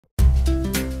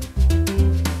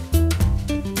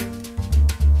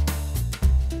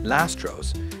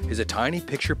Lastros is a tiny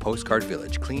picture postcard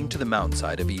village clinging to the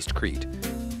mountainside of East Crete.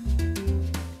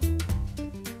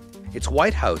 Its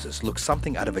white houses look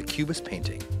something out of a cubist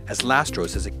painting, as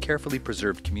Lastros is a carefully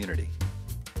preserved community.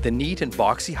 The neat and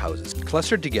boxy houses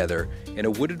clustered together in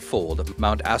a wooded fold of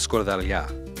Mount Askordalia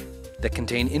that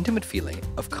contain intimate feeling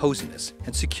of coziness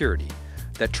and security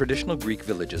that traditional Greek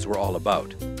villages were all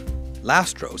about.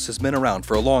 Lastros has been around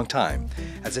for a long time,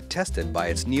 as attested by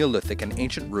its Neolithic and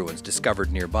ancient ruins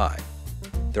discovered nearby.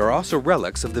 There are also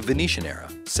relics of the Venetian era,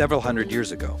 several hundred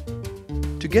years ago.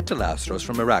 To get to Lastros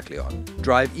from Heraklion,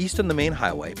 drive east on the main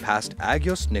highway past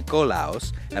Agios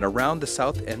Nikolaos and around the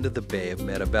south end of the Bay of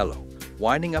Mirabello,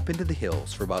 winding up into the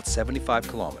hills for about 75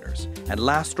 kilometers, and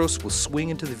Lastros will swing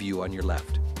into the view on your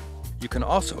left. You can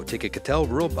also take a KTEL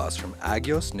rural bus from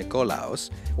Agios Nikolaos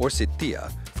or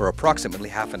Sitia for approximately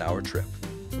half an hour trip.